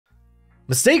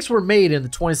Mistakes were made in the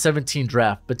 2017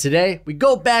 draft, but today we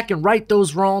go back and right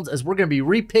those wrongs as we're going to be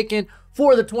repicking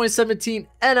for the 2017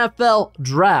 NFL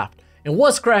draft. And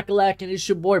what's crack-a-lackin'? It's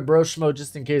your boy Broshmo,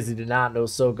 just in case you did not know,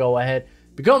 so go ahead.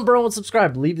 Become bro and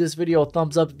subscribe. Leave this video a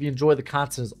thumbs up if you enjoy the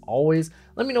content as always.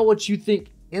 Let me know what you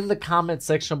think in the comment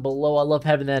section below. I love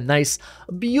having that nice,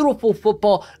 beautiful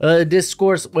football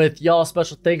discourse with y'all.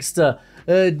 Special thanks to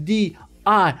DIYOJ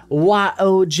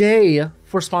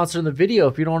for sponsoring the video.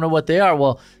 If you don't know what they are,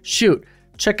 well, shoot,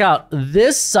 check out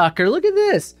this sucker. Look at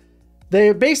this.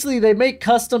 They make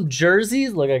custom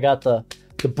jerseys. Look, I got the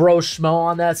Broshmo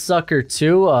on that sucker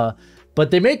too.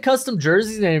 But they make custom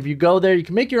jerseys, and if you go there, you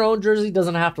can make your own jersey. It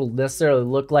doesn't have to necessarily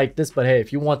look like this, but hey,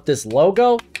 if you want this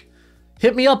logo,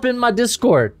 hit me up in my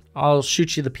Discord. I'll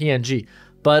shoot you the PNG.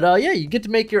 But yeah, you get to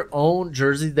make your own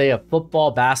jersey. They have football,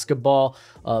 basketball,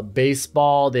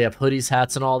 baseball. They have hoodies,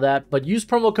 hats, and all that. But use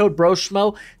promo code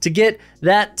Broshmo to get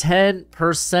that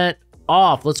 10%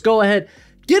 off. Let's go ahead,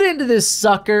 get into this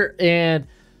sucker. And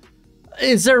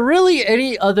is there really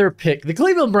any other pick? The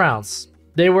Cleveland Browns,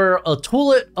 they were a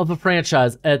toilet of a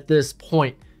franchise at this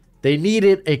point. They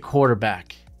needed a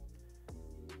quarterback.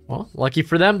 Well, lucky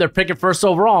for them, they're picking first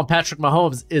overall, and Patrick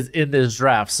Mahomes is in this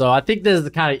draft. So I think this is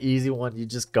the kind of easy one. You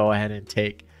just go ahead and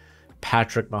take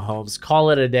Patrick Mahomes.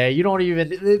 Call it a day. You don't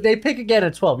even, they pick again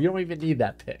at 12. You don't even need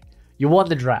that pick. You won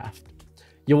the draft.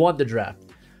 You won the draft.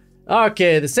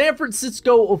 Okay, the San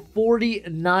Francisco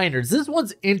 49ers. This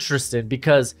one's interesting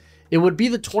because it would be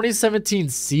the 2017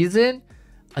 season.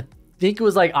 I think it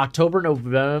was like October,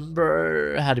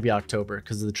 November. It had to be October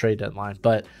because of the trade deadline.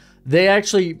 But they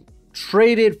actually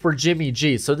traded for Jimmy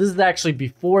G. So this is actually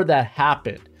before that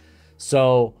happened.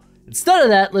 So instead of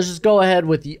that, let's just go ahead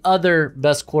with the other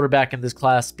best quarterback in this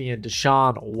class being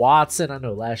Deshaun Watson. I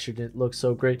know last year didn't look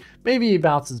so great. Maybe he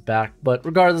bounces back, but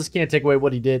regardless, can't take away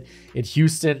what he did in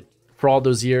Houston for all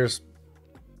those years.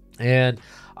 And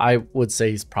I would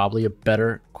say he's probably a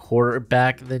better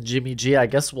quarterback than Jimmy G. I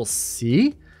guess we'll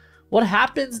see what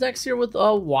happens next year with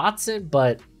Watson,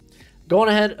 but going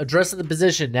ahead, addressing the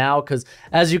position now, because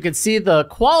as you can see, the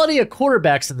quality of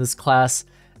quarterbacks in this class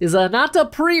is not a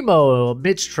primo.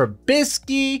 Mitch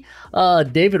Trubisky,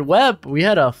 David Webb. We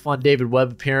had a fun David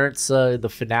Webb appearance, the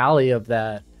finale of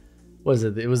that. What was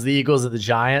it? It was the Eagles and the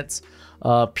Giants.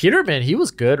 Peterman, he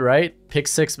was good, right? Pick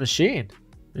six machine.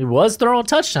 He was throwing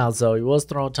touchdowns, though. He was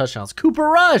throwing touchdowns. Cooper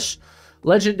Rush,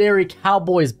 legendary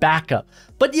Cowboys backup.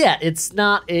 But yeah, it's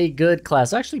not a good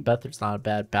class. Actually, Beathard's not a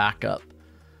bad backup.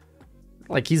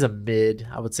 Like, he's a mid,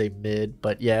 I would say mid,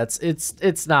 but yeah,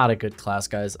 it's not a good class,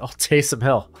 guys. Oh, Taysom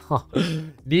Hill.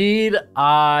 Need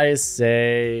I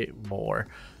say more?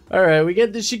 All right, we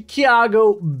get the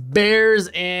Chicago Bears,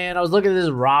 and I was looking at this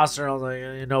roster, and I was like,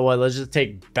 you know what? Let's just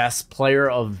take best player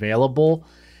available.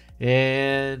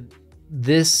 And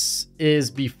this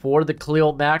is before the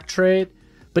Khalil Mack trade,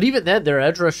 but even then, their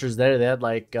edge rushers there, they had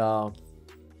like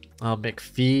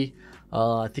McPhee.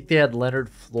 I think they had Leonard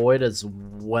Floyd as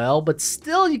well, but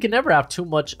still, you can never have too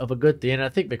much of a good thing. And I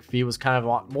think McPhee was kind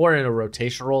of more in a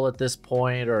rotation role at this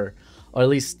point, or at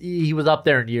least he was up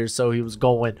there in years, so he was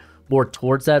going more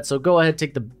towards that. So go ahead,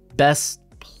 take the best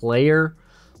player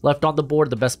left on the board,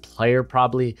 the best player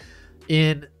probably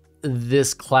in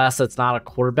this class that's not a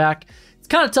quarterback. It's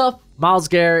kind of tough. Myles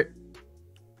Garrett,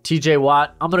 TJ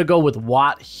Watt. I'm going to go with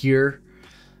Watt here.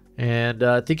 And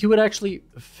I think he would actually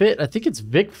fit. I think it's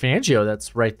Vic Fangio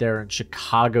that's right there in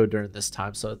Chicago during this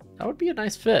time. So that would be a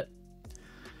nice fit.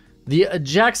 The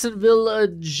Jacksonville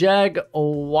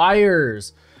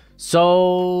Jaguars.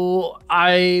 So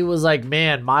I was like,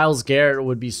 man, Myles Garrett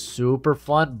would be super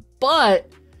fun.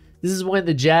 But this is when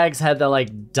the Jags had that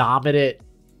like dominant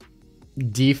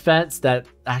defense that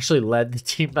actually led the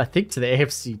team, I think, to the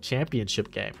AFC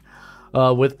Championship game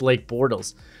with Blake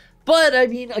Bortles. But, I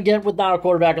mean, again, with not a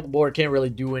quarterback on the board, can't really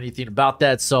do anything about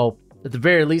that. So, at the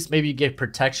very least, maybe you get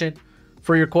protection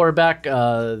for your quarterback.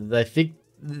 I think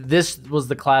this was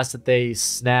the class that they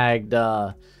snagged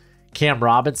Cam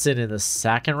Robinson in the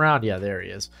second round. Yeah, there he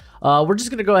is. We're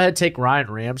just going to go ahead and take Ryan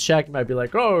Ramczyk. You might be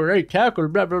like, oh, right tackle,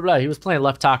 blah, blah, blah. He was playing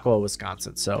left tackle at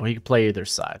Wisconsin, so he could play either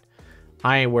side.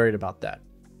 I ain't worried about that.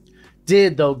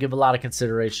 Did, though, give a lot of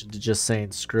consideration to just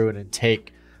saying screw it and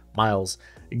take Myles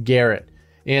Garrett.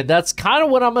 And that's kind of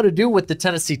what I'm going to do with the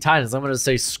Tennessee Titans. I'm going to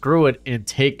say screw it and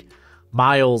take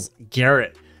Myles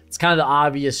Garrett. It's kind of the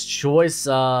obvious choice.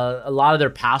 A lot of their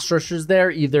pass rushers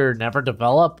there either never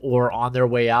develop or on their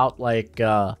way out, like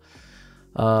Rakpo.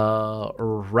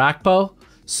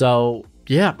 So,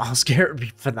 yeah, Myles Garrett would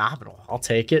be phenomenal. I'll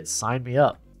take it. Sign me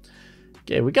up.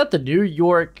 Okay, we got the New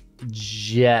York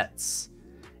Jets.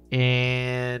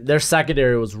 And their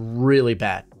secondary was really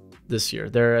bad. this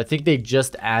year. I think they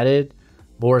just added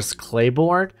Morris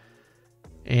Claiborne,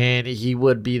 and he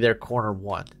would be their corner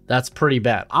 1. That's pretty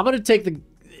bad. I'm going to take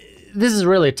this is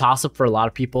really a toss-up for a lot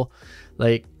of people.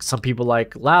 Like, some people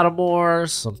like Lattimore,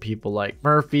 some people like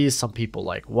Murphy, some people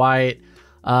like White.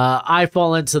 I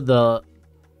fall into the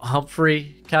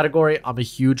Humphrey category. I'm a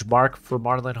huge mark for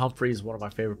Marlon Humphrey. He's one of my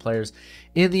favorite players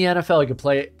in the NFL. He could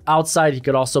play outside. He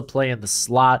could also play in the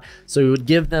slot. So he would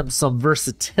give them some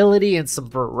versatility and some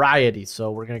variety.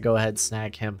 So we're going to go ahead and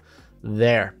snag him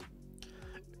there.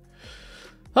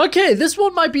 Okay, this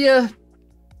one might be I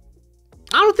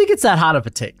don't think it's that hot of a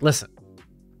take. Listen,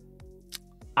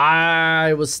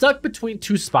 I was stuck between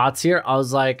 2 spots here. I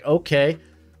was like, okay,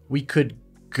 we could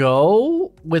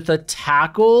go with a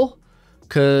tackle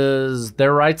because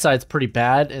their right side's pretty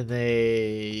bad, and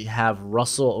they have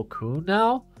Russell Okung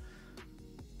now.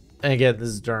 And again, this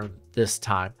is during this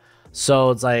time. So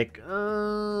it's like,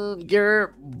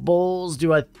 Garrett Bowles,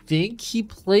 do I think he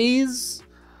plays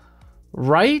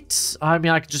right? I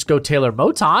mean, I could just go Taylor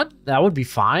Moton. That would be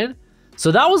fine.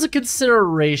 So that was a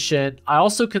consideration. I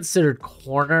also considered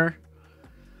corner.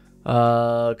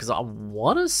 Because I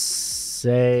want to say,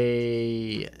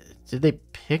 did they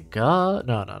pick up?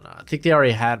 No. I think they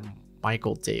already had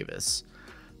Michael Davis.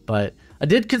 But I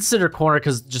did consider corner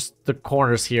because just the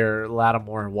corners here,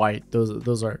 Lattimore and White,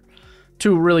 those are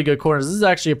 2 really good corners. This is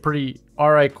actually a pretty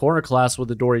all right corner class with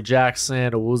Adoree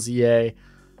Jackson, Awuzie,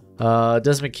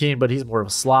 Desmond King, but he's more of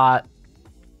a slot.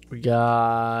 We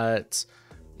got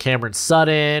Cameron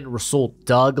Sutton, Rasul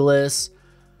Douglas.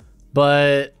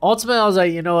 But ultimately, I was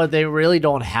like, you know what? They really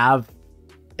don't have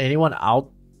anyone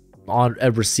out on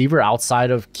a receiver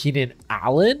outside of Keenan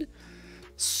Allen.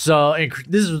 So, and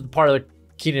this is part of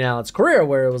Keenan Allen's career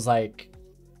where it was like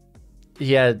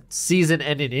he had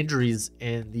season-ending injuries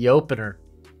in the opener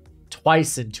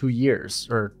twice in 2 years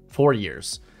or 4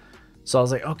 years. So I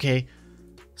was like, okay.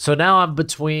 So now I'm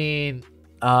between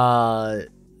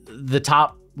the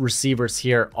top receivers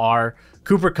here are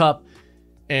Cooper Kupp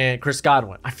and Chris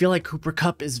Godwin. I feel like Cooper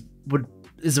Kupp is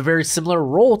a very similar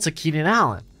role to Keenan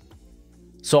Allen.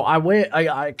 So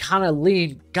I kind of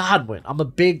lean Godwin. I'm a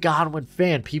big Godwin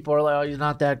fan. People are like, oh, he's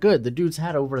not that good. The dude's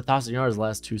had over 1,000 yards the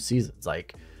last 2 seasons.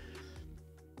 Like,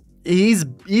 he's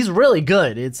really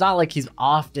good. It's not like he's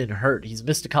often hurt. He's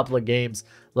missed a couple of games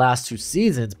last 2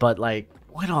 seasons, but like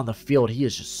when on the field, he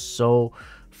is just so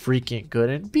freaking good.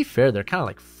 And to be fair, they're kind of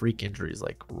like freak injuries,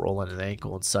 like rolling an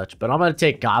ankle and such. But I'm going to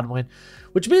take Godwin,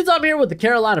 which means I'm here with the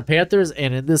Carolina Panthers.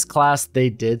 And in this class, they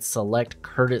did select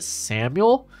Curtis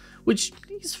Samuel, which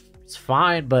he's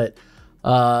fine, but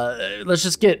let's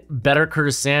just get better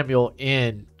Curtis Samuel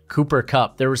in Cooper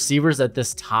Kupp. Their receivers at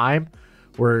this time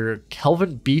were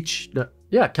Kelvin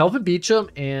Beachum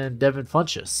and Devin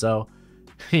Funchess. So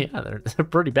yeah, they're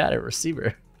pretty bad at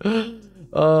receiver.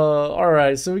 All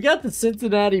right, so we got the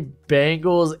Cincinnati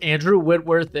Bengals. Andrew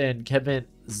Whitworth and Kevin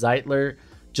Zeitler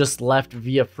just left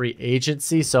via free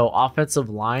agency, so offensive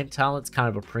line talent's kind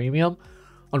of a premium.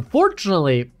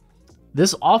 Unfortunately,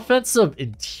 this offensive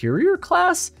interior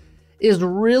class is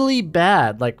really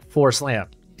bad. Like Forrest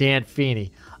Lamp, Dan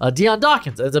Feeney, Deion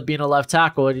Dawkins ends up being a left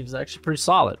tackle, and he's actually pretty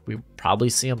solid. We probably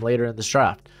see him later in this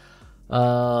draft.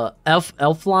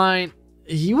 Elfline,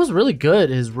 he was really good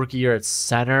his rookie year at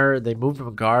center. They moved him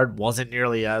to guard, wasn't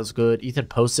nearly as good. Ethan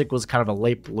Posick was kind of a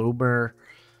late bloomer,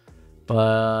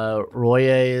 but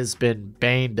Roye has been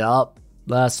banged up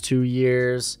last 2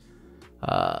 years.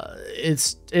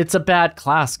 It's a bad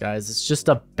class, guys. It's just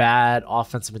a bad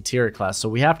offensive interior class. So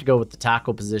we have to go with the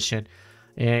tackle position.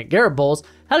 And Garrett Bowles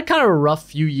had kind of a rough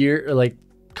few years, like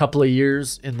couple of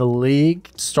years in the league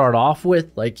to start off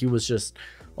with. Like, he was just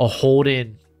a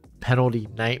holding penalty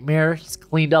nightmare. He's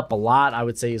cleaned up a lot. I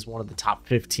would say he's one of the top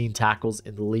 15 tackles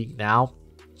in the league now.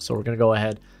 So we're going to go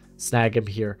ahead, snag him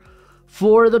here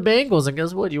for the Bengals. And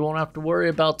guess what? You won't have to worry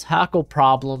about tackle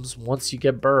problems once you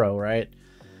get Burrow, right?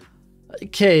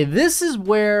 Okay, this is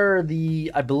where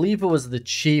I believe it was the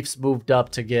Chiefs moved up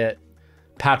to get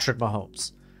Patrick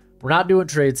Mahomes. We're not doing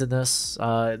trades in this.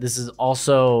 This is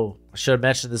also, I should have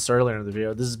mentioned this earlier in the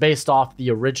video. This is based off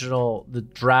the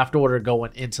draft order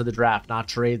going into the draft, not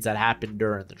trades that happened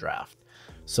during the draft.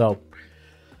 So,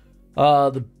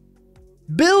 the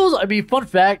Bills, I mean, fun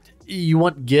fact, you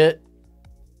wouldn't get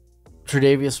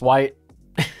Tre'Davious White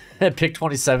at pick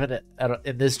 27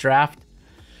 in this draft.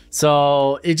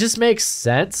 So it just makes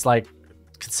sense, like,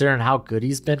 considering how good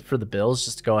he's been for the Bills,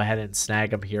 just to go ahead and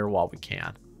snag him here while we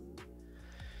can.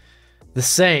 The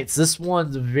Saints, this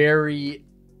one's very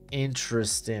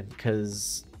interesting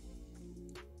because,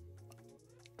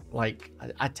 like,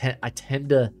 I tend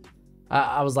to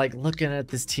I was like looking at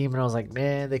this team and I was like,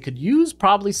 man, they could use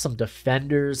probably some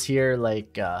defenders here,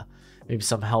 like maybe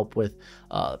some help with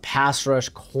pass rush,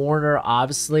 corner,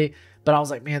 obviously. But I was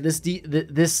like, man,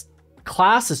 this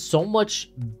class is so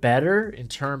much better in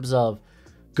terms of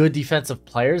good defensive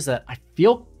players that I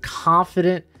feel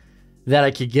confident that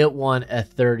I could get one at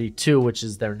 32, which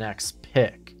is their next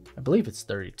pick. I believe it's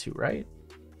 32, right?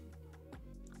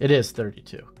 It is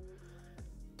 32.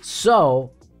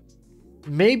 So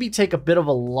maybe take a bit of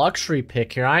a luxury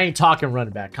pick here. I ain't talking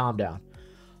running back. Calm down.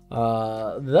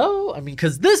 Though, I mean,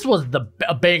 because this was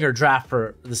a banger draft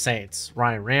for the Saints.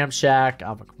 Ryan Ramczyk,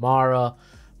 Alvin Kamara,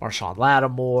 Marshawn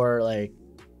Lattimore. Like,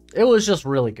 it was just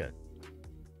really good.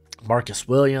 Marcus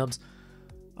Williams.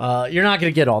 You're not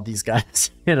going to get all these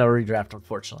guys in a redraft,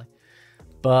 unfortunately.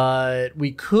 But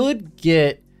we could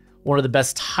get one of the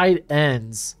best tight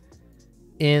ends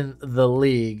in the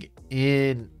league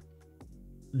in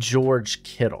George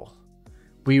Kittle.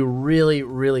 We really,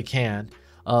 really can.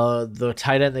 The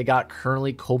tight end they got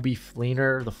currently, Kobe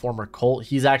Fleener, the former Colt.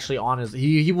 He's actually on his...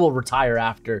 He will retire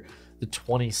after the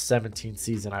 2017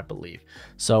 season, I believe.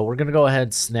 So we're going to go ahead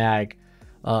and snag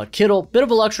Kittle. Bit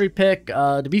of a luxury pick.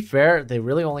 To be fair, they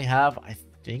really only have, I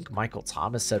think, Michael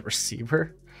Thomas at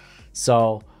receiver.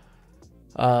 So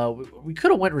we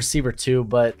could have went receiver too,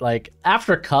 but like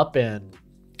after Kupp and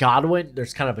Godwin,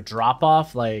 there's kind of a drop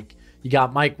off. Like you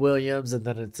got Mike Williams and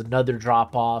then it's another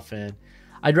drop off, and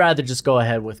I'd rather just go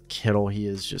ahead with Kittle. He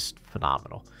is just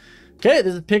phenomenal. Okay,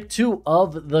 this is pick 2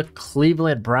 of the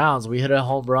Cleveland Browns. We hit a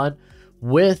home run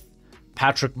with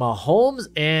Patrick Mahomes,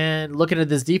 and looking at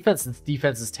this defense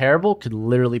is terrible. Could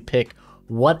literally pick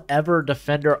whatever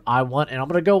defender I want, and I'm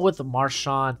gonna go with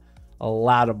Marshawn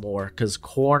Lattimore because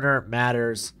corner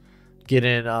matters.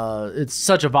 It's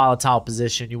such a volatile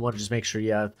position. You want to just make sure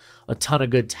you have a ton of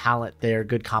good talent there,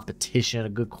 good competition, a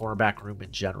good cornerback room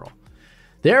in general.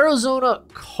 The Arizona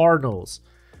Cardinals.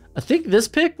 I think this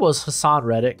pick was Hassan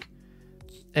Reddick.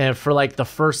 And for like the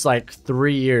first like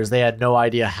 3 years, they had no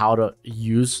idea how to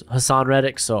use Hassan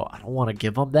Reddick. So I don't want to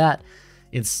give them that.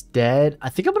 Instead, I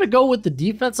think I'm going to go with the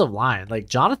defensive line. Like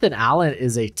Jonathan Allen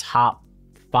is a top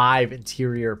 5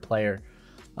 interior player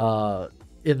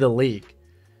in the league.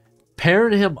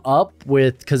 Pairing him up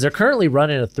with, because they're currently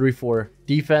running a 3-4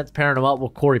 defense, pairing him up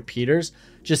with Corey Peters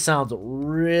just sounds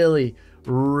really,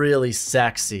 really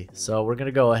sexy. So we're going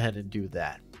to go ahead and do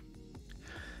that.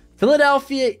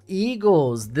 Philadelphia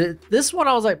Eagles. This one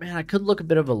I was like, man, I could look a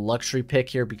bit of a luxury pick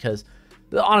here because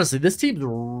honestly, this team's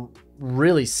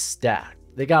really stacked.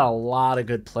 They got a lot of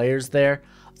good players there.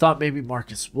 I thought maybe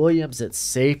Marcus Williams at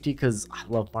safety because I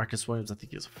love Marcus Williams. I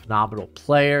think he's a phenomenal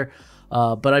player.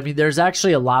 But I mean, there's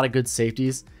actually a lot of good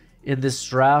safeties in this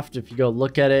draft. If you go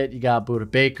look at it, you got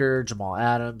Budda Baker, Jamal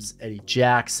Adams, Eddie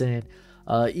Jackson.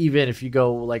 Even if you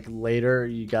go like later,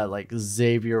 you got like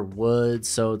Xavier Woods.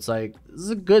 So it's like, this is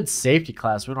a good safety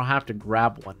class. We don't have to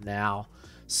grab one now.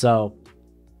 So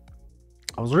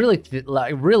I was really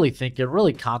thinking,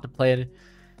 really contemplating.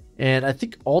 And I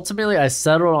think ultimately I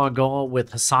settled on going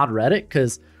with Hassan Reddick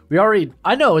because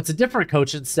I know it's a different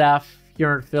coaching staff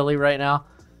here in Philly right now.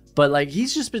 But like he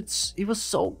was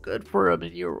so good for him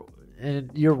in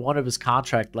year 1 of his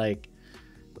contract. Like,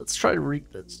 let's try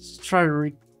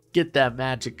to get that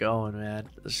magic going, man.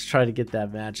 Let's try to get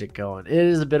that magic going. It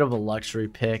is a bit of a luxury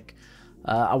pick.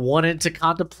 I wanted to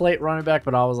contemplate running back,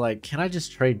 but I was like, can I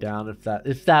just trade down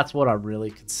if that's what I'm really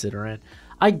considering?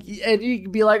 And you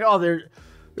can be like, oh,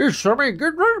 there's so many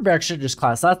good running backs in this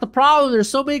class. That's the problem. There's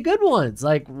so many good ones.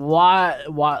 Like why?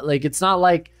 Like it's not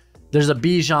like there's a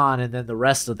Bijan and then the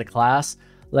rest of the class.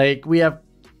 Like we have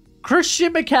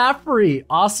Christian McCaffrey,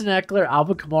 Austin Eckler,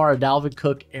 Alvin Kamara, Dalvin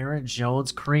Cook, Aaron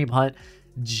Jones, Kareem Hunt,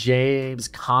 James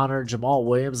Conner, Jamal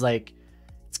Williams. Like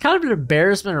it's kind of an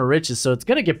embarrassment of riches, so it's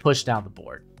gonna get pushed down the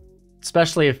board,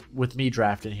 especially with me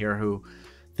drafting here who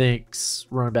thinks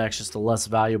running back's just a less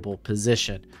valuable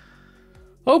position.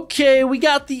 Okay, we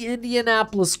got the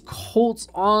Indianapolis Colts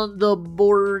on the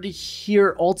board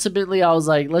here. Ultimately, I was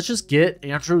like, let's just get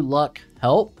Andrew Luck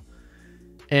help.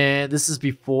 And this is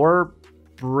before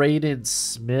Braden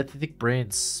Smith. I think Braden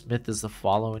Smith is the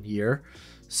following year.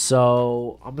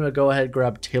 So I'm going to go ahead and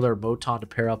grab Taylor Moton to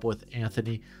pair up with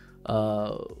Anthony.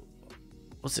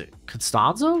 What's it?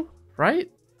 Costanzo? Right?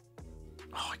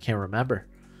 Oh, I can't remember.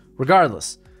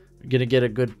 Regardless, I'm going to get a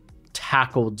good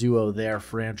tackle duo there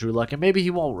for Andrew Luck, and maybe he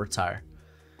won't retire.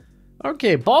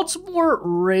 Okay, Baltimore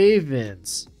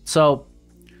Ravens. So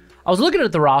I was looking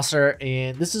at the roster,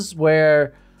 and this is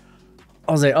where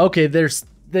I was like, okay,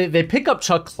 they pick up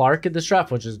Chuck Clark in this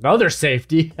draft, which is another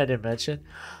safety I didn't mention.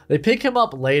 They pick him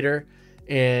up later,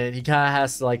 and he kind of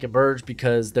has to like emerge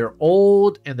because they're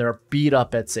old and they're beat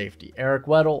up at safety. Eric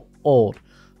Weddle, old,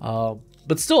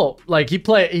 but still, like his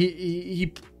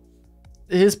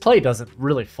play doesn't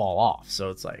really fall off. So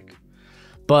it's like,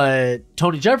 but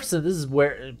Tony Jefferson, this is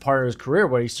where part of his career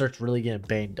where he starts really getting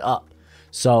banged up.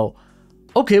 So,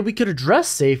 okay, we could address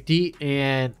safety,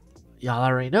 and y'all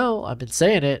already know, I've been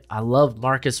saying it, I love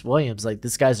Marcus Williams. Like,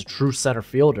 this guy's a true center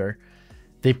fielder.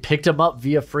 They picked him up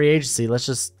via free agency. Let's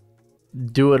just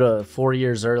do it 4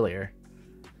 years earlier.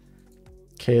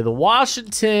 Okay, the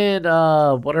Washington,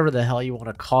 whatever the hell you want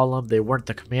to call them, they weren't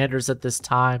the Commanders at this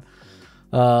time,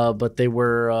 but they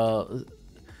were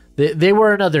they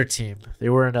were another team. They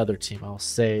were another team, I'll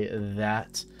say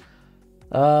that.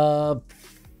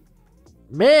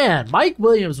 Man, Mike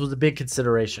Williams was a big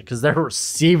consideration because their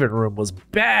receiving room was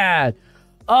bad.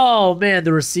 Oh, man,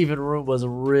 the receiving room was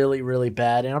really, really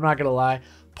bad. And I'm not going to lie,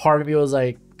 part of me was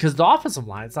like, because the offensive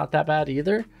line's not that bad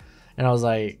either. And I was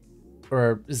like,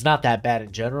 or it's not that bad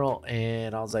in general.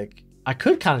 And I was like, I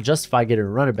could kind of justify getting a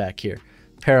running back here.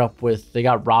 Pair up with, they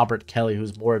got Robert Kelly,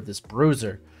 who's more of this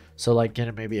bruiser. So like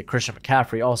getting maybe a Christian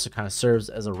McCaffrey also kind of serves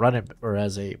as a running or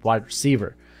as a wide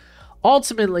receiver.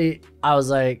 Ultimately, I was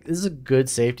like, this is a good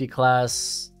safety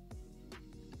class,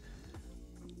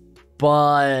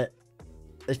 but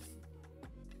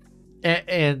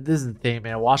and this is the thing,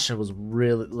 man. Washington was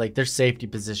really, like, their safety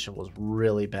position was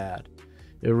really bad.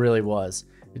 It really was.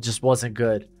 It just wasn't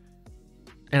good.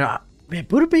 And man,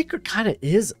 Budda Baker kind of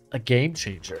is a game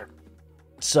changer.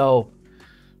 So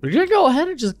we're gonna go ahead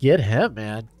and just get him,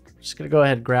 man. We're just gonna go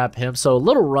ahead and grab him. So a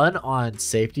little run on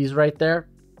safeties right there.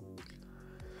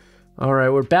 All right,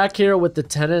 we're back here with the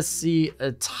Tennessee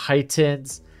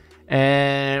Titans.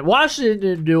 And Washington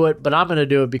didn't do it, but I'm going to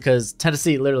do it because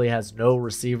Tennessee literally has no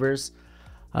receivers.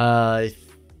 I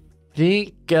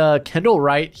think Kendall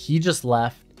Wright, he just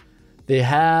left. They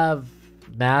have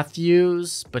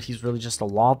Matthews, but he's really just a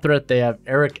long threat. They have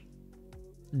Eric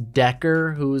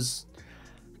Decker, who's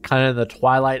kind of in the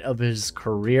twilight of his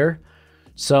career.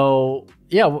 So,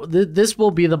 yeah, this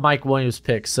will be the Mike Williams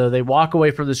pick. So they walk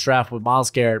away from this draft with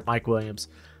Myles Garrett, Mike Williams.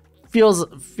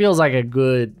 Feels like a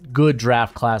good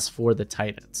draft class for the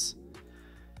Titans.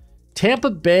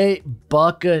 Tampa Bay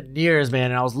Buccaneers,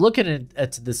 man. And I was looking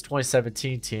at this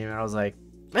 2017 team, and I was like,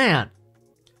 man,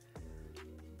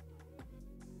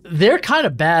 they're kind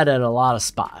of bad at a lot of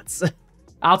spots.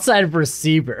 Outside of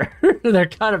receiver, they're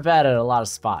kind of bad at a lot of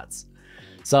spots.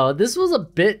 So this was a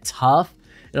bit tough.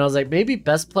 And I was like, maybe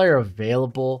best player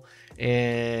available.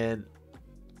 And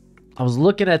I was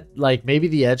looking at like maybe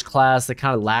the edge class that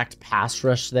kind of lacked pass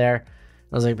rush there.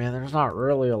 I was like, man, there's not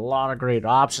really a lot of great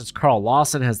options. Carl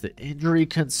Lawson has the injury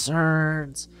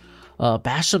concerns.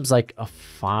 Basham's like a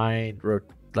fine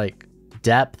like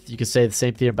depth. You could say the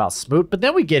same thing about Smoot. But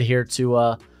then we get here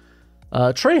to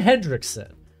Trey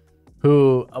Hendrickson,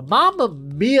 who, Mamma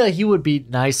Mia, he would be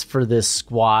nice for this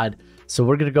squad. So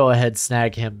we're going to go ahead and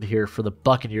snag him here for the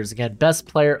Buccaneers. Again, best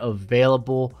player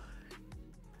available.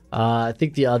 I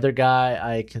think the other guy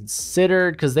I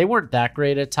considered, because they weren't that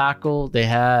great at tackle. They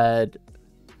had,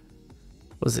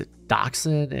 was it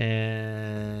Dotson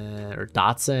and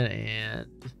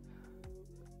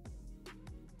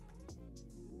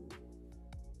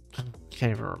I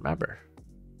can't even remember.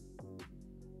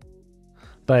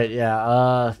 But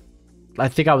yeah, I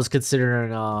think I was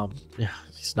considering, yeah,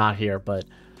 he's not here, but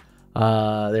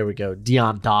there we go.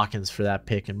 Dion Dawkins for that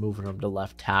pick and moving him to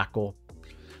left tackle.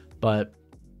 But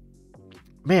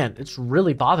man, it's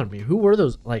really bothering me. Who were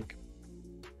those? Like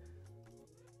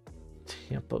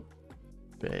Tampa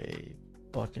Bay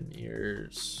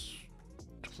Buccaneers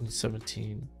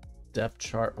 2017 depth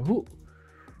chart. Who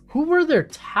were their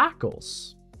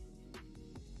tackles?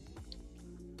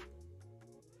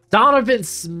 Donovan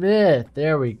Smith.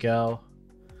 There we go.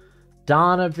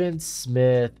 Donovan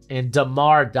Smith and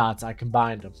DeMar Dotson. I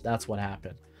combined them. That's what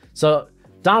happened. So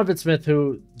Donovan Smith,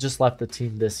 who just left the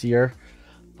team this year,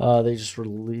 they just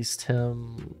released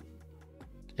him.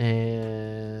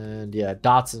 And yeah,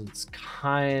 Dotson's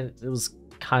it was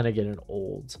kind of getting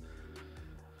old.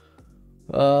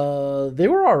 They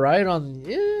were all right on,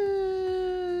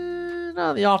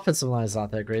 no, the offensive line is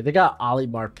not that great. They got Ali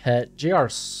Marpet, J.R.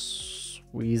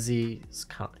 Sweezy.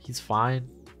 He's fine,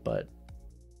 but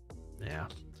yeah,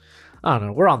 I don't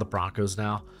know. We're on the Broncos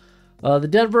now. The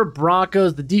Denver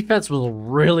Broncos, the defense was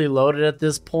really loaded at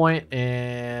this point,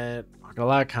 and not gonna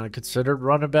lie, kind of considered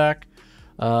running back.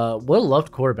 What a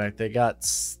loved quarterback. They got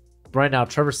right now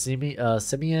Trevor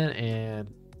Simeon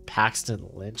and Paxton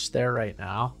Lynch there right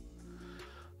now.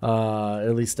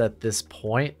 At least at this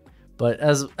point. But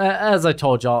as I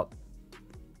told y'all,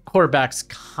 quarterback's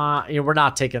we're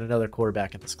not taking another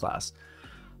quarterback in this class.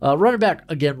 Running back,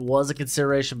 again, was a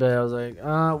consideration, but I was like,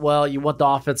 well, you want the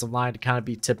offensive line to kind of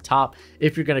be tip-top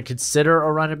if you're going to consider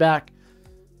a running back.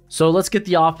 So let's get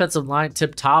the offensive line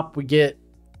tip-top. We get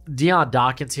Deion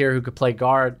Dawkins here, who could play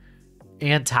guard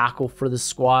and tackle for the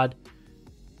squad.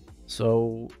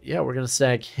 So, yeah, we're going to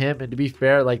snag him. And to be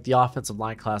fair, like, the offensive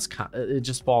line class, it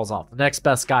just falls off. The next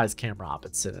best guy is Cam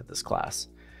Robinson in this class.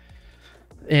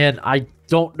 And I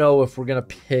don't know if we're going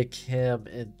to pick him.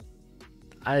 And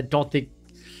I don't think,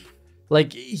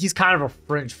 like, he's kind of a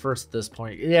fringe first at this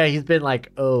point. Yeah, he's been, like,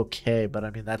 okay. But, I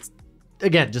mean, that's,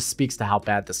 again, just speaks to how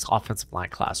bad this offensive line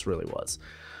class really was.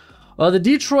 The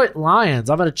Detroit Lions,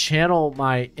 I'm going to channel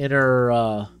my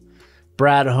inner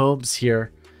Brad Holmes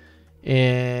here.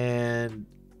 And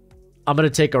I'm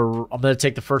gonna take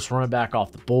the first running back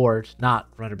off the board, not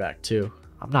running back 2.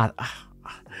 I'm not.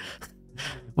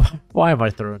 Why am I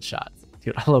throwing shots,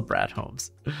 dude? I love Brad Holmes.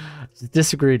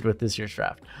 Disagreed with this year's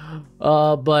draft,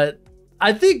 but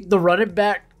I think the running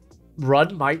back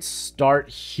run might start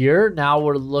here. Now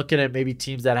we're looking at maybe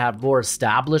teams that have more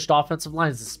established offensive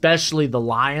lines, especially the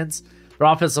Lions. Their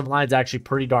offensive line is actually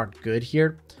pretty darn good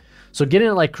here. So getting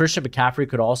like Christian McCaffrey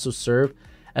could also serve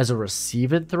as a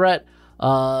receiving threat.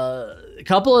 A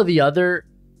couple of the other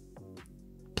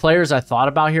players I thought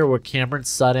about here were Cameron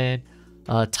Sutton,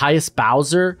 Tyus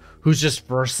Bowser, who's just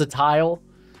versatile.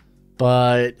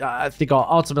 But I think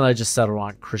ultimately I just settled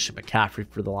on Christian McCaffrey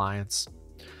for the Lions.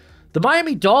 The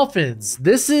Miami Dolphins.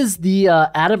 This is the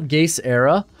Adam Gase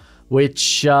era,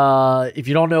 which if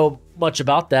you don't know much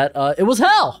about that, it was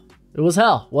hell. It was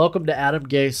hell. Welcome to Adam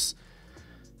Gase's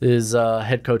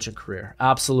head coaching career.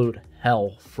 Absolute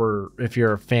hell for if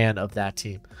you're a fan of that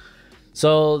team.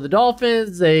 So the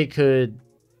Dolphins, they could,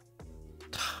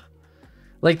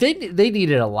 like, they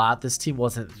needed a lot. This team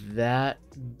wasn't that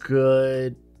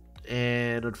good,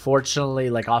 and unfortunately,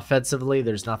 like, offensively,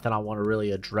 there's nothing I want to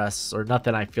really address, or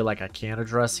nothing I feel like I can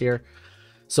address here.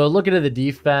 So looking at the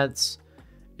defense,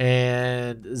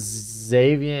 and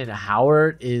Xavier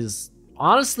Howard is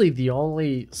honestly the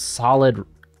only solid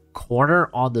corner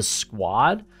on the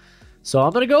squad. So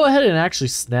I'm going to go ahead and actually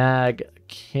snag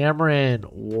Cameron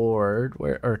Sutton.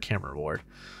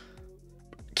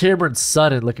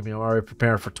 Look at me, I'm already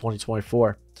preparing for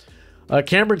 2024.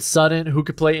 Cameron Sutton, who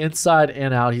could play inside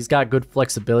and out. He's got good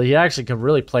flexibility. He actually can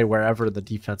really play wherever in the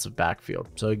defensive backfield.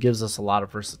 So it gives us a lot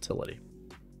of versatility.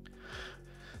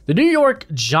 The New York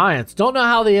Giants. Don't know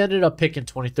how they ended up picking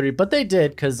 23, but they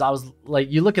did, because I was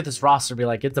like, you look at this roster and be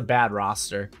like, it's a bad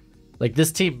roster. Like,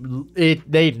 this team,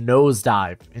 they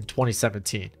nosedive in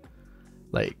 2017.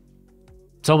 Like,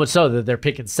 so much so that they're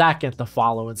picking second the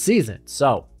following season.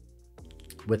 So,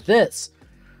 with this,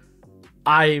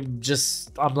 I'm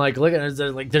like, look at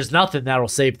it, like, there's nothing that'll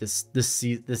save this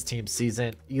team's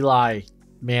season. Eli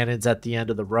Manning's at the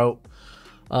end of the rope.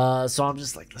 So I'm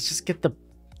just like, let's just get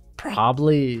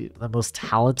probably the most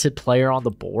talented player on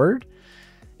the board.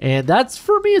 And that's,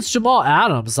 for me, it's Jamal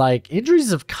Adams. Like,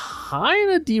 injuries have kind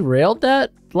of derailed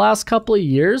that last couple of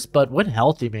years, but when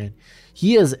healthy, man,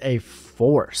 he is a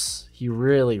force. He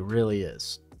really, really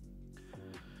is.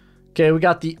 Okay, we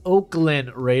got the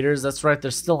Oakland Raiders. That's right,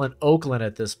 they're still in Oakland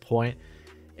at this point.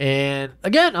 And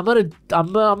again, I'm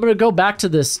gonna go back to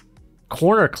this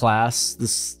corner class,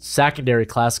 this secondary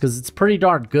class, because it's pretty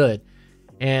darn good.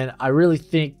 And I really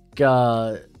think,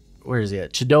 where is he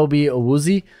at? Chidobe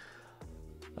Awuzie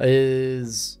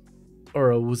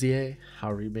Awuzie,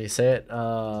 however you may say it,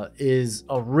 is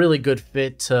a really good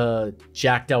fit to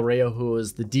Jack Del Rio, who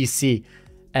was the DC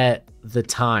at the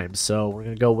time. So we're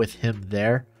going to go with him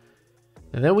there.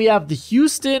 And then we have the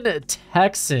Houston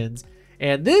Texans.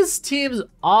 And this team's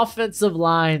offensive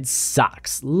line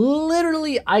sucks.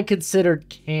 Literally, I considered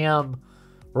Cam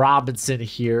Robinson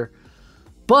here.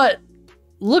 But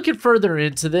looking further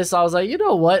into this, I was like, you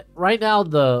know what? Right now,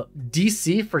 the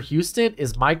DC for Houston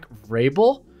is Mike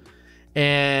Vrabel,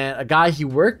 and a guy he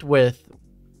worked with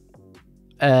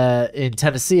in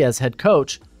Tennessee as head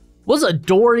coach was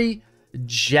Adoree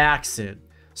Jackson.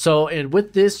 So, and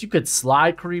with this, you could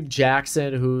slide Kareem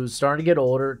Jackson, who's starting to get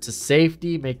older, to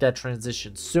safety, make that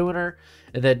transition sooner,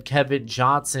 and then Kevin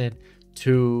Johnson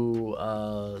to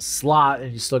slot,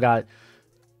 and you still got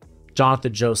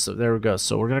Jonathan Joseph. There we go.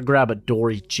 So we're going to grab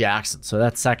Adoree Jackson. So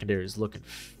that secondary is looking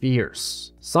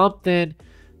fierce. Something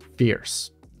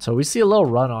fierce. So we see a little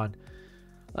run on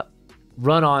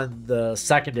the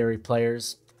secondary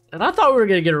players. And I thought we were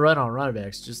going to get a run on running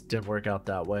backs. Just didn't work out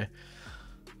that way.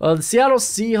 The Seattle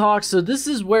Seahawks. So this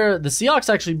is where the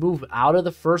Seahawks actually move out of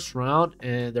the first round,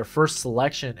 and their first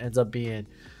selection ends up being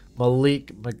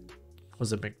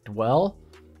McDowell?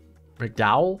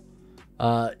 McDowell.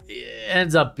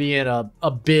 Ends up being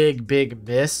a big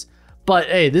miss. But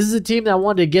hey, this is a team that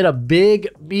wanted to get a big,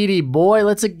 meaty boy.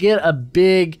 Let's get a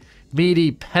big,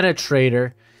 meaty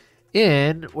penetrator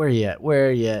in. Where you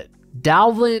at?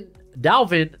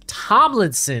 Dalvin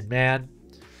Tomlinson, man.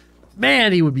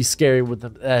 Man, he would be scary with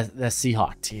that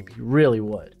Seahawk team. He really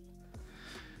would.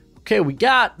 Okay, we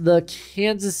got the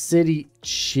Kansas City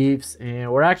Chiefs,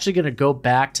 and we're actually going to go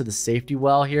back to the safety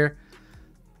well here.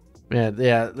 Man,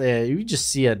 yeah, you just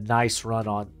see a nice run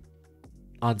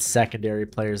on secondary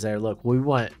players there. Look, we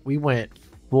went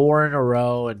 4 in a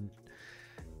row, and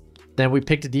then we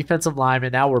picked a defensive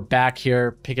lineman. Now we're back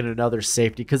here picking another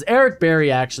safety because Eric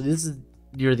Berry, actually, this is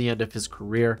near the end of his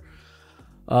career.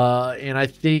 And I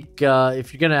think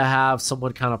if you're going to have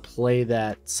someone kind of play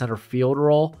that center field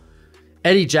role,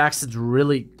 Eddie Jackson's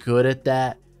really good at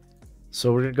that.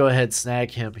 So we're going to go ahead and snag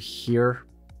him here.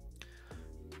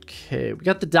 Okay, we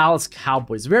got the Dallas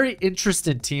Cowboys. Very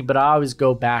interesting team, but I always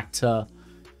go back to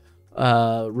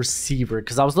receiver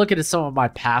because I was looking at some of my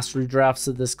past redrafts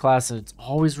of this class, and it's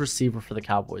always receiver for the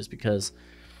Cowboys because,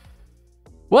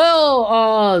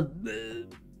 well,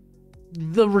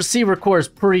 the receiver core is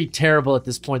pretty terrible at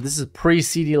this point. This is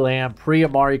pre-CeeDee Lamb,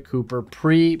 pre-Amari Cooper,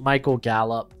 pre-Michael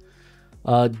Gallup.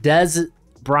 Dez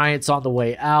Bryant's on the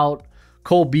way out.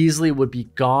 Cole Beasley would be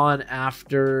gone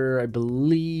after, I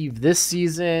believe, this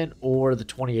season or the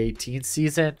 2018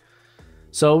 season.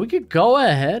 So we could go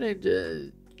ahead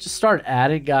and just start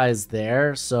adding guys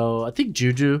there. So I think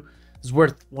Juju is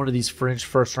worth one of these fringe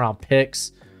first-round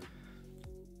picks.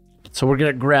 So we're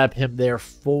going to grab him there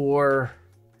for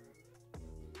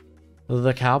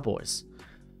the Cowboys.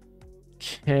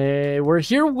 Okay, we're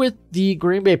here with the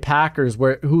Green Bay Packers,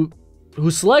 who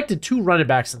selected 2 running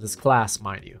backs in this class,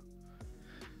 mind you.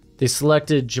 They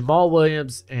selected Jamal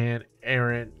Williams and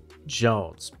Aaron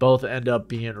Jones. Both end up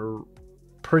being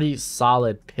pretty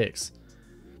solid picks.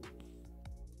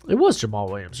 It was Jamal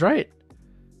Williams, right?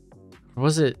 Or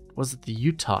was it the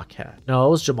Utah cat? No, it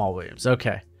was Jamal Williams.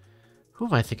 Okay. Who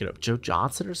am I thinking of? Joe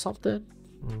Johnson or something?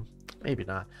 Maybe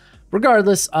not.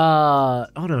 Regardless, oh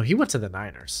no, he went to the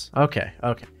Niners. Okay.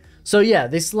 So yeah,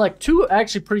 they select 2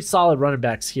 actually pretty solid running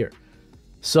backs here.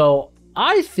 So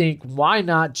I think why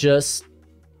not just,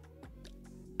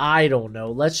 I don't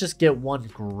know, let's just get one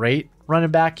great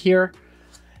running back here.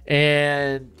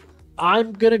 And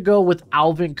I'm going to go with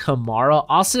Alvin Kamara.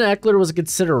 Austin Eckler was a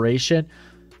consideration,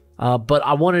 but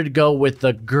I wanted to go with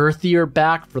the girthier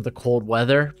back for the cold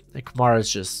weather. And Kamara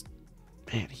is just,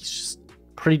 man, he's just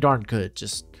pretty darn good.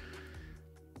 Just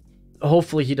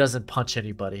hopefully he doesn't punch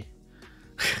anybody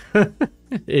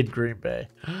in Green Bay.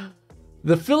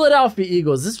 The Philadelphia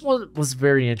Eagles, this one was a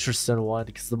very interesting one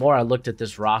because the more I looked at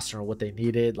this roster and what they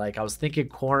needed, like I was thinking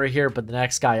corner here, but the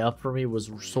next guy up for me was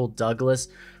Rasul Douglas,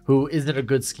 who isn't a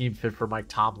good scheme fit for Mike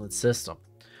Tomlin's system.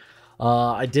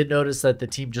 I did notice that the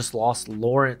team just lost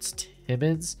Lawrence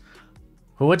Timmons,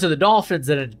 who went to the Dolphins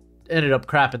and ended up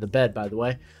crapping the bed, by the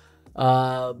way.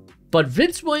 But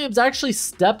Vince Williams actually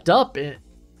stepped up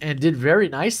and did very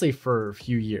nicely for a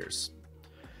few years.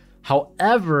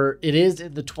 However, it is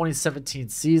in the 2017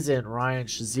 season, Ryan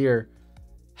Shazier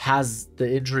has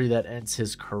the injury that ends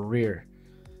his career.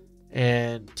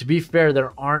 And to be fair,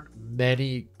 there aren't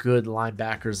many good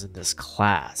linebackers in this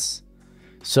class.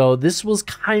 So this was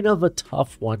kind of a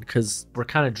tough one because we're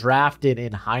kind of drafted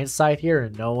in hindsight here,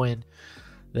 and knowing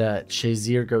that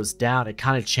Shazier goes down, it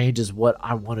kind of changes what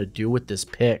I want to do with this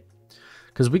pick.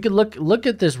 Because we could look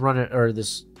at this runner or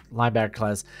this linebacker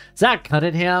class. Zach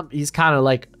Cunningham, he's kind of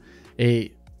like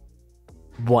a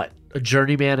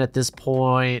journeyman at this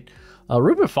point.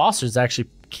 Reuben Foster is actually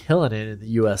killing it in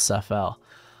the USFL.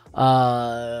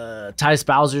 Tyus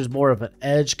Bowser is more of an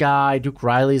edge guy. Duke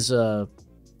Riley's a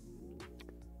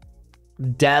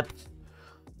depth.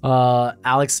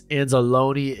 Alex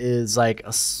Anzalone is like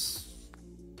a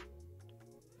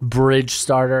bridge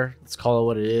starter. Let's call it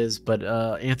what it is. But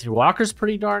Anthony Walker's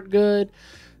pretty darn good.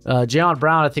 Jayon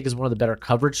Brown, I think, is one of the better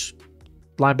coverage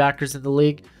linebackers in the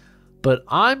league. But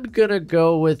I'm going to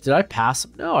go with, did I pass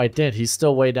him? No, I didn't. He's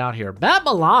still way down here. Matt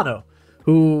Milano,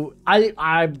 who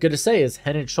I'm going to say is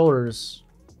head and shoulders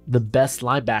the best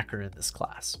linebacker in this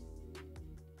class.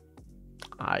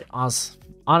 I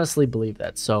honestly believe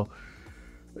that. So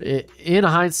in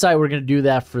hindsight, we're going to do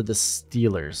that for the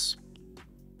Steelers.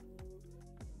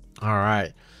 All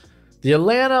right. The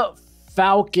Atlanta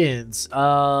Falcons.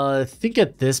 I think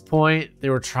at this point,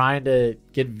 they were trying to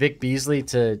get Vic Beasley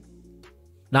to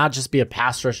not just be a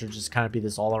pass rusher, just kind of be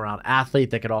this all-around athlete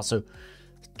that could also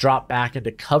drop back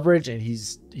into coverage, and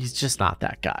he's just not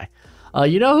that guy.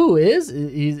 You know who is?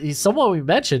 He's someone we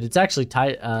mentioned. It's actually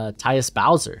Tyus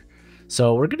Bowser.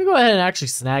 So we're going to go ahead and actually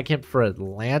snag him for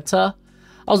Atlanta.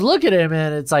 I was looking at him,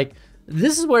 and it's like,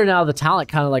 this is where now the talent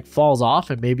kind of like falls off,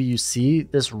 and maybe you see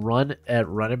this run at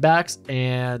running backs,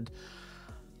 and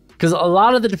because a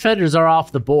lot of the defenders are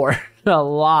off the board, a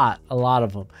lot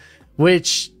of them,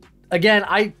 which again,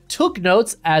 I took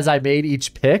notes as I made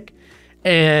each pick,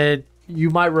 and you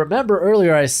might remember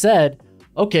earlier I said,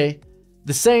 okay,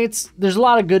 the Saints, there's a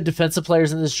lot of good defensive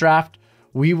players in this draft.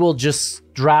 We will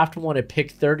just draft one at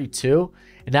pick 32.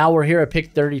 And now we're here at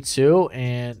pick 32.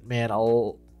 And man,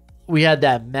 we had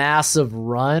that massive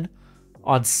run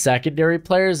on secondary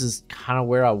players is kind of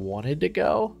where I wanted to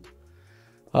go.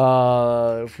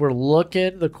 If we're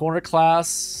looking, the corner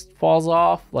class falls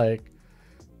off. Like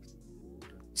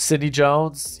Sidney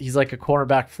Jones, he's like a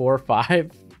cornerback 4 or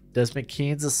 5. Desmond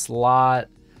Keen's a slot.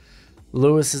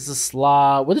 Lewis is a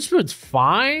slot. Witherspoon's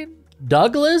fine.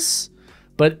 Douglas,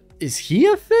 but is he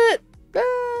a fit?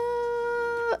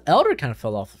 Elder kind of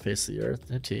fell off the face of the earth,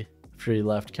 didn't he? After he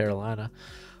left Carolina.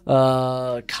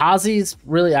 Kazi's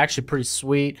really actually pretty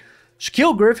sweet.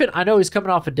 Shaquille Griffin, I know he's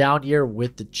coming off a down year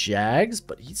with the Jags,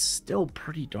 but he's still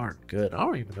pretty darn good. I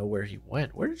don't even know where he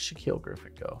went. Where did Shaquille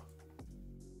Griffin go?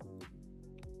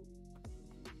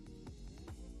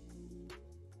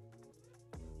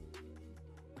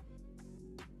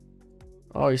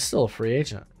 Oh, he's still a free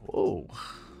agent. Whoa.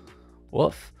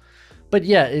 Woof. But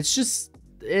yeah, it's just,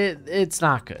 it's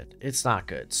not good. It's not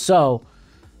good. So,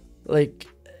 like,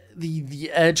 the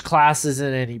edge class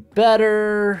isn't any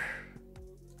better.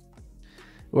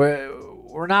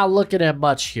 We're not looking at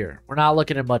much here. We're not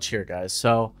looking at much here, guys.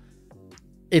 So,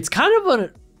 it's kind of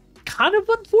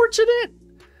unfortunate,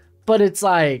 but it's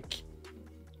like,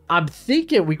 I'm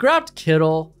thinking we grabbed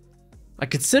Kittle. I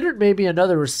considered maybe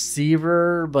another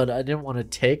receiver, but I didn't want to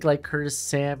take like Curtis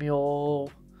Samuel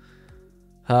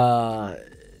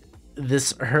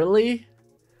this early.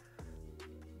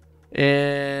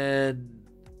 And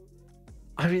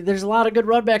I mean, there's a lot of good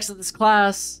run backs in this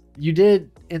class. You did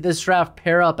in this draft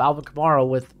pair up Alvin Kamara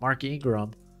with Mark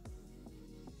Ingram.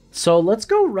 So let's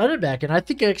go running back. And I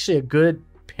think actually a good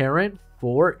pairing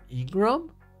for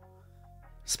Ingram,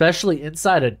 especially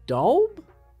inside a dome,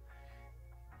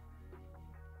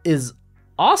 is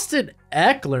Austin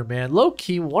Eckler, man.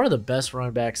 Low-key, one of the best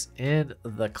running backs in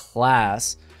the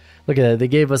class. Look at that. They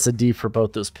gave us a D for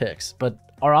both those picks. But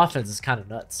our offense is kind of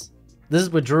nuts. This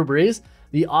is with Drew Brees.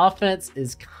 The offense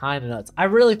is kind of nuts. I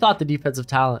really thought the defensive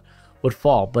talent would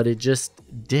fall, but it just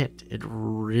didn't. It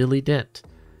really didn't.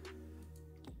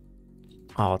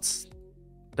 Oh,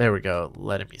 there we go.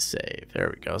 Letting me save.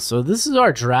 There we go. So this is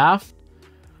our draft.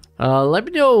 Let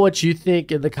me know what you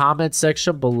think in the comment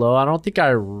section below. I don't think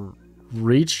I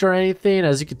reached or anything,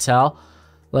 as you can tell.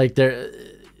 Like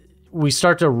we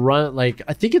start to run. Like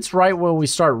I think it's right when we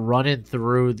start running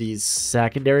through these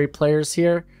secondary players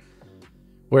here,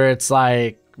 where it's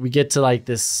like we get to like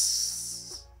the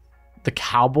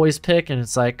Cowboys pick, and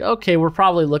it's like, okay, we're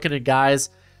probably looking at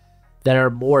guys that are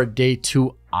more day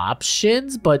 2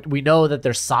 options, but we know that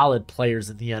they're solid players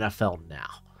in the NFL now.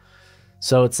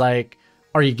 So it's like,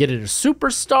 are you getting a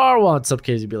superstar? Well, in some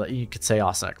cases, you could say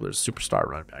Austin Eckler's a superstar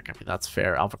running back. I mean, that's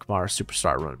fair. Alvin Kamara,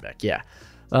 superstar running back. Yeah.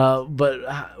 But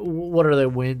what are the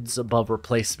wins above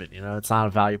replacement? You know, it's not a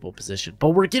valuable position. But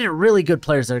we're getting really good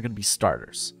players that are going to be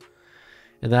starters.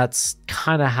 And that's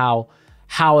kind of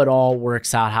how it all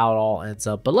works out, how it all ends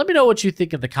up. But let me know what you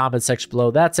think in the comment section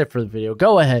below. That's it for the video.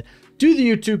 Go ahead, do the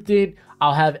YouTube thing.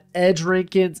 I'll have edge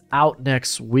rankings out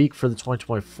next week for the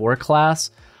 2024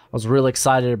 class. I was really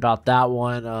excited about that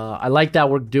one. I like that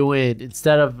we're doing,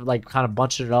 instead of like kind of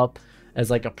bunching it up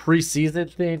as like a preseason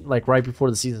thing, like right before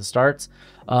the season starts,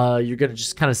 you're going to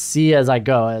just kind of see as I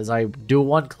go, as I do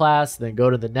one class, then go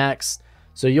to the next.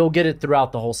 So you'll get it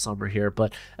throughout the whole summer here.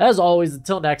 But as always,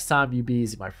 until next time, you be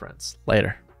easy, my friends.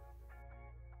 Later.